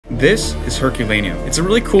This is Herculaneum. It's a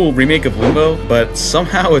really cool remake of Limbo, but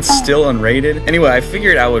somehow it's still unrated. Anyway, I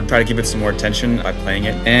figured I would try to give it some more attention by playing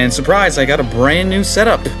it. And surprise, I got a brand new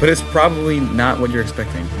setup, but it's probably not what you're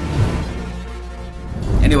expecting.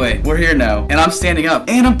 Anyway, we're here now, and I'm standing up,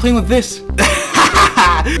 and I'm playing with this.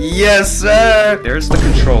 Yes, sir! There's the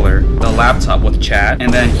controller, the laptop with chat,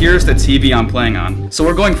 and then here's the TV I'm playing on. So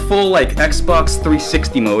we're going full, like, Xbox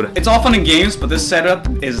 360 mode. It's all fun and games, but this setup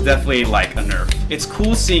is definitely, like, a nerf. It's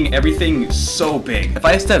cool seeing everything so big. If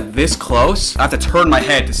I step this close, I have to turn my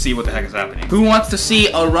head to see what the heck is happening. Who wants to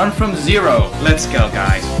see a run from zero? Let's go,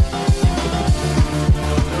 guys.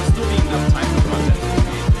 There'll still be enough time to run that.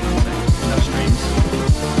 Enough streams.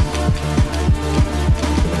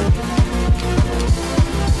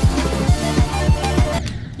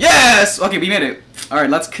 Yes! Okay, we made it. Alright,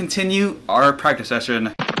 let's continue our practice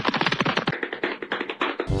session.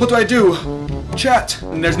 What do I do? Chat!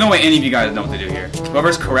 And there's no way any of you guys know what to do here.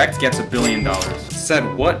 Whoever's correct gets $1 billion.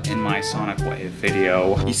 Said what in my Sonic Wave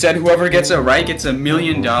video? He said whoever gets it right gets $1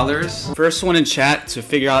 million. First one in chat to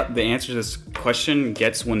figure out the answer to this question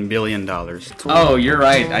gets $1 billion. Oh, you're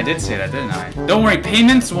right. I did say that, didn't I? Don't worry,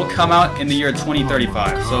 payments will come out in the year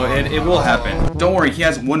 2035, so it will happen. Don't worry, he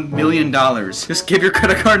has $1 million. Just give your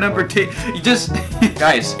credit card number. You just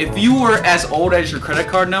guys, if you were as old as your credit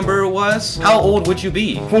card number was, how old would you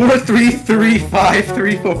be?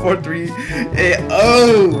 4335343.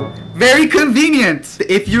 Oh. Very convenient!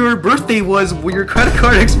 If your birthday was your credit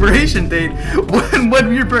card expiration date, when would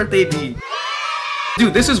your birthday be?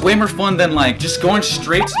 Dude, this is way more fun than like just going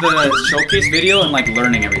straight to the showcase video and like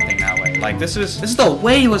learning everything that way. Like this is the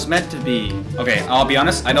way it was meant to be. Okay, I'll be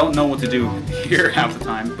honest, I don't know what to do here half the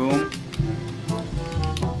time. Boom.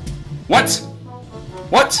 What?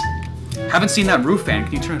 What? Haven't seen that roof fan.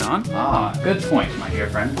 Can you turn it on? Ah, good point, my dear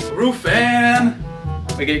friend. Roof fan!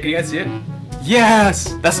 Wait, can you guys see it?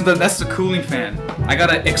 Yes! That's the cooling fan. I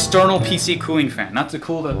got an external PC cooling fan. Not to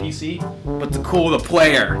cool the PC, but to cool the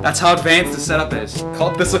player. That's how advanced the setup is.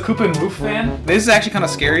 Called the Sakupin roof fan. This is actually kind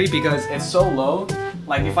of scary because it's so low.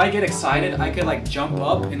 Like if I get excited, I could like jump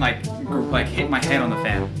up and like hit my head on the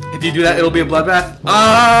fan. If you do that, it'll be a bloodbath.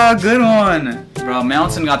 Ah, good one. Bro,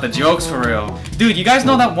 Mountain got the jokes for real. Dude, you guys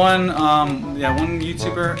know that one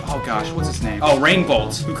YouTuber? Oh gosh, what's his name? Oh,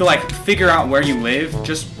 Rainbolt, who could like figure out where you live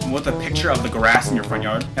just with a picture of the grass in your front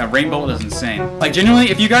yard. Yeah, Rainbolt is insane. Like genuinely,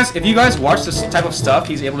 if you guys watch this type of stuff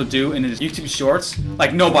he's able to do in his YouTube shorts,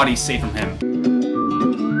 like nobody's safe from him.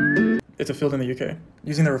 It's a field in the UK.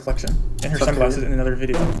 Using the reflection and her sunglasses in another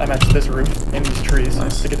video, I matched this roof and these trees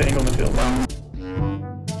to get the angle in the field.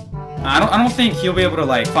 I don't think he'll be able to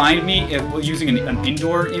like find me if using an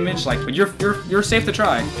indoor image. Like, but you're safe to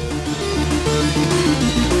try.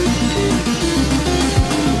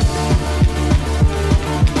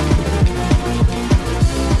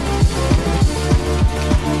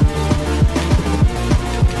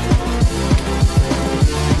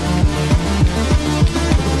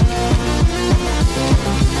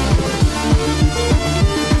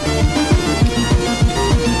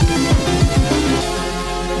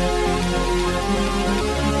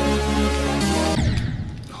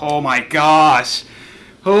 Oh my gosh!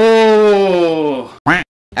 Oh!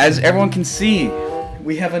 As everyone can see,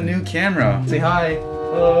 we have a new camera. Say hi.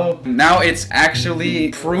 Hello. Now it's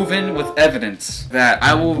actually proven with evidence that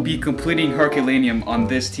I will be completing Herculaneum on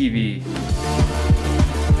this TV.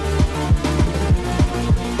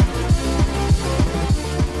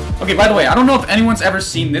 Okay, by the way, I don't know if anyone's ever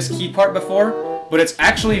seen this key part before, but it's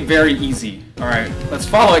actually very easy. Alright, let's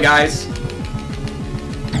follow it, guys.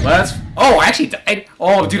 Oh, I actually died.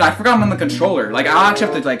 Oh, dude, I forgot I'm on the controller. Like, I'll actually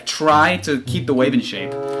have to, like, try to keep the wave in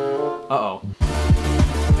shape. Uh-oh.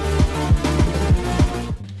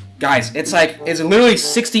 Guys, it's literally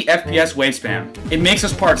 60 FPS wave span. It makes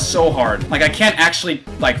this part so hard. Like, I can't actually,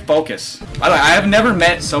 like, focus. By the way, I have never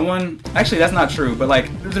met someone... Actually, that's not true, but,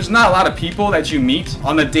 like, there's not a lot of people that you meet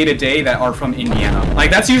on the day-to-day that are from Indiana.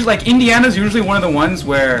 Like, that's usually, like, Indiana's usually one of the ones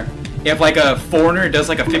where... If like a foreigner does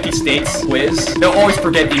like a 50 states quiz, they'll always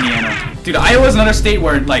forget Indiana. Dude, Iowa's another state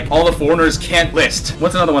where like all the foreigners can't list.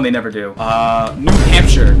 What's another one they never do? New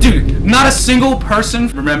Hampshire. Dude, not a single person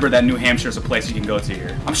remember that New Hampshire is a place you can go to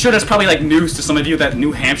here. I'm sure that's probably like news to some of you that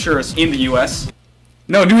New Hampshire is in the US.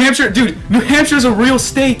 No, New Hampshire, dude, New Hampshire is a real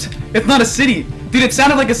state. It's not a city. Dude, it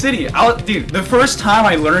sounded like a city. Dude, the first time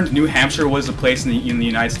I learned New Hampshire was a place in the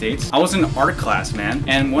United States, I was in art class, man.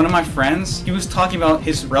 And one of my friends, he was talking about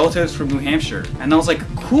his relatives from New Hampshire. And I was like,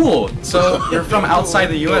 cool. So you're from outside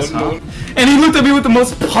the US, huh? And he looked at me with the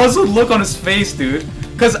most puzzled look on his face, dude.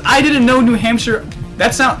 Because I didn't know New Hampshire.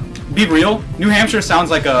 be real, New Hampshire sounds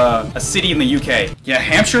like a city in the UK. Yeah,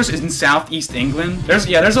 Hampshire's in southeast England.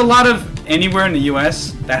 There's a lot of anywhere in the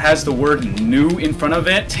US that has the word new in front of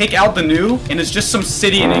it. Take out the new, and it's just some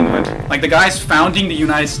city in England. Like the guys founding the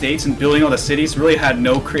United States and building all the cities really had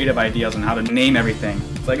no creative ideas on how to name everything.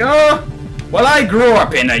 It's like, oh, well, I grew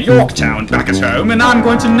up in a Yorktown back at home, and I'm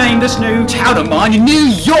going to name this new town of mine New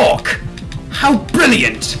York. How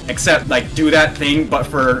brilliant! Except, like, do that thing, but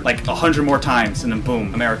for, like, 100 more times, and then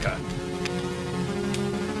boom, America.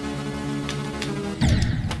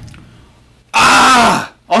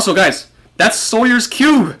 Ah! Also, guys, that's Sawyer's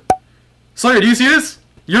Cube! Sawyer, do you see this?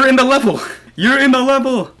 You're in the level! You're in the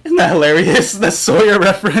level! Isn't that hilarious? The Sawyer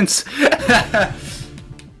reference.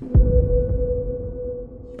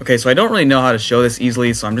 Okay, so I don't really know how to show this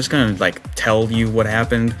easily, so I'm just gonna like tell you what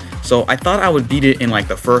happened. So I thought I would beat it in like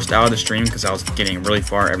the first hour of the stream because I was getting really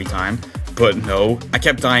far every time, but no. I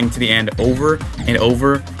kept dying to the end over and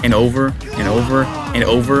over and over and over and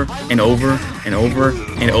over and over and over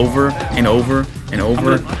and over and over and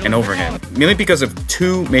over and over again. Mainly because of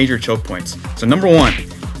two major choke points. So number one,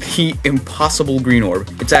 the impossible green orb.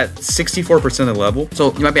 It's at 64% of the level.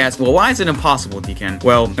 So you might be asking, well, why is it impossible, DKEN?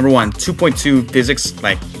 Well, number one, 2.2 physics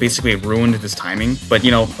like basically ruined this timing. But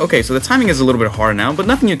you know, okay, so the timing is a little bit harder now, but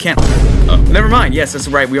nothing you can't. Never mind. Yes, that's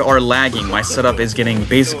right. We are lagging. My setup is getting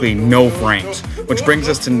basically no frames, which brings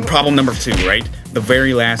us to problem number two, right? The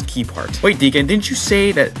very last key part. Wait, DKEN, didn't you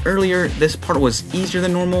say that earlier this part was easier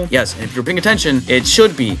than normal? Yes, and if you're paying attention, it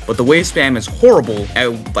should be, but the wave spam is horrible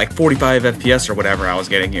at like 45 FPS or whatever I was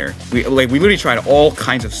getting here. We literally tried all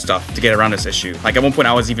kinds of stuff to get around this issue. Like at one point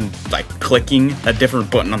I was even like clicking a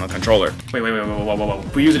different button on the controller. Wait, whoa.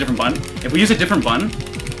 If we use a different button? If we use a different button?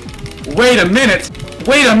 Wait a minute!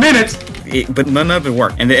 But none of it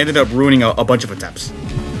worked, and it ended up ruining a bunch of attempts.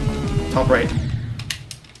 Top right.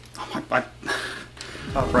 Oh my god.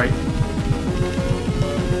 Top right.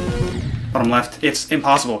 Bottom left. It's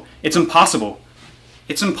impossible. It's impossible.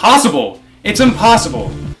 It's impossible. It's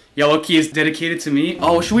impossible. Yellow key is dedicated to me.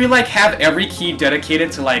 Oh, should we like have every key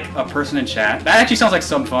dedicated to like a person in chat? That actually sounds like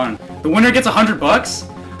some fun. The winner gets $100?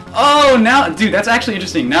 Oh, now, dude, that's actually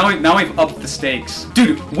interesting. Now we've upped the stakes.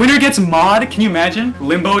 Dude, winner gets mod. Can you imagine?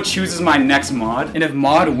 Limbo chooses my next mod, and if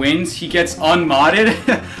mod wins, he gets unmodded.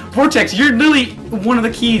 Vortex, you're literally one of the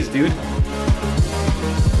keys, dude.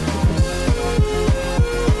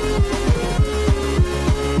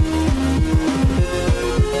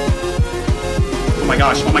 Oh my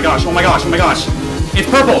gosh, oh my gosh, oh my gosh, oh my gosh. It's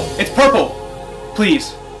purple, it's purple.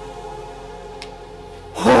 Please.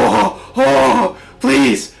 Oh,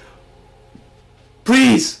 please.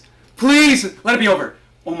 Please, please, let it be over.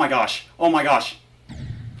 Oh my gosh, oh my gosh.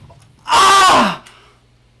 Ah!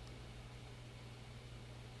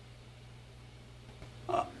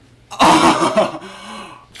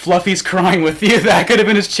 Fluffy's crying with you. That could have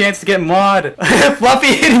been his chance to get mod.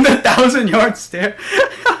 Fluffy hitting the 1,000-yard stare.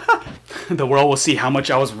 The world will see how much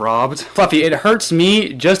I was robbed. Fluffy, it hurts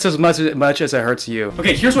me just as much as it hurts you.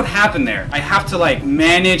 Okay, here's what happened there. I have to like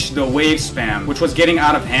manage the wave spam, which was getting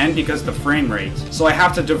out of hand because of the frame rate. So I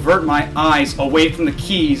have to divert my eyes away from the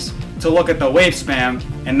keys to look at the wave spam,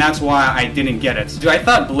 and that's why I didn't get it. Dude, I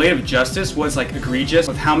thought Blade of Justice was like egregious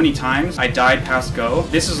with how many times I died past go.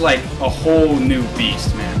 This is like a whole new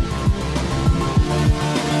beast, man.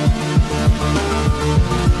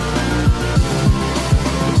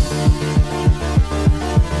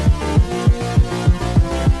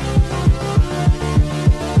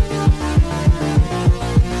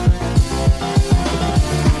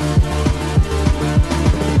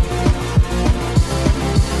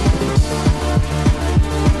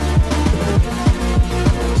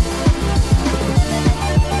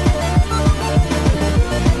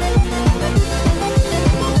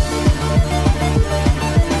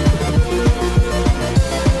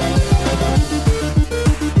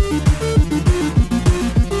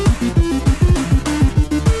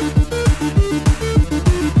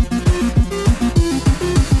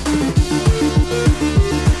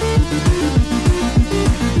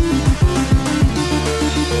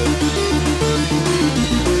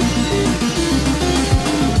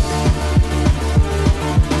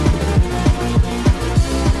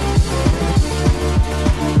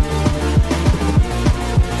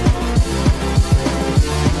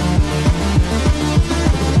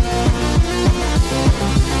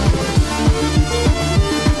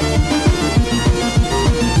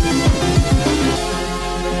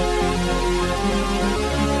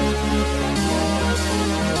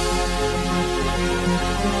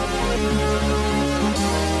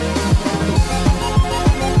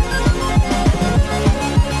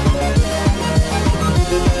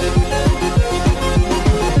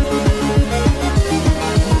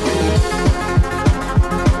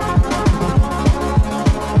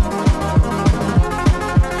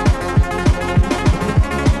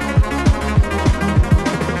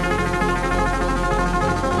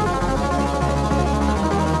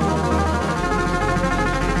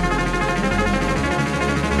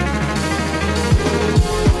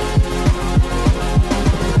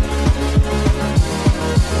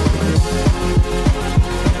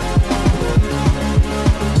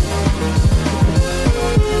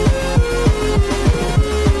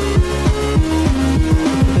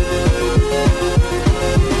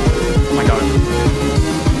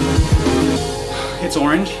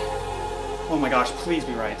 gosh, please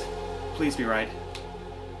be right. Please be right.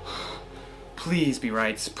 Please be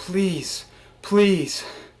right. Please. Please.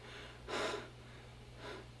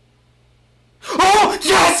 Oh,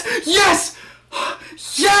 yes! Yes!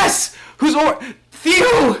 Yes! Who's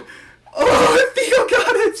Theo! Oh, Theo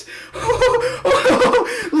got it!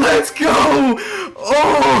 Oh, let's go!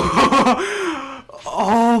 Oh!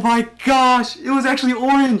 Oh my gosh! It was actually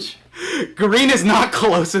orange! Green is not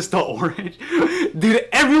closest to orange. Dude,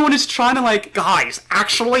 everyone is trying to like, guys,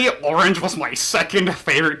 actually, orange was my second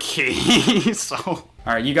favorite key, so...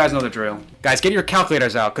 Alright, you guys know the drill. Guys, get your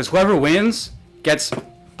calculators out, because whoever wins gets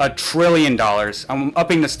 $1 trillion. I'm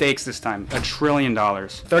upping the stakes this time. $1 trillion.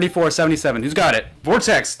 3477. Who's got it?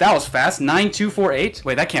 Vortex. That was fast. 9248.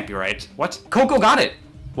 Wait, that can't be right. What? Coco got it.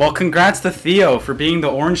 Well, congrats to Theo for being the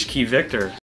orange key victor.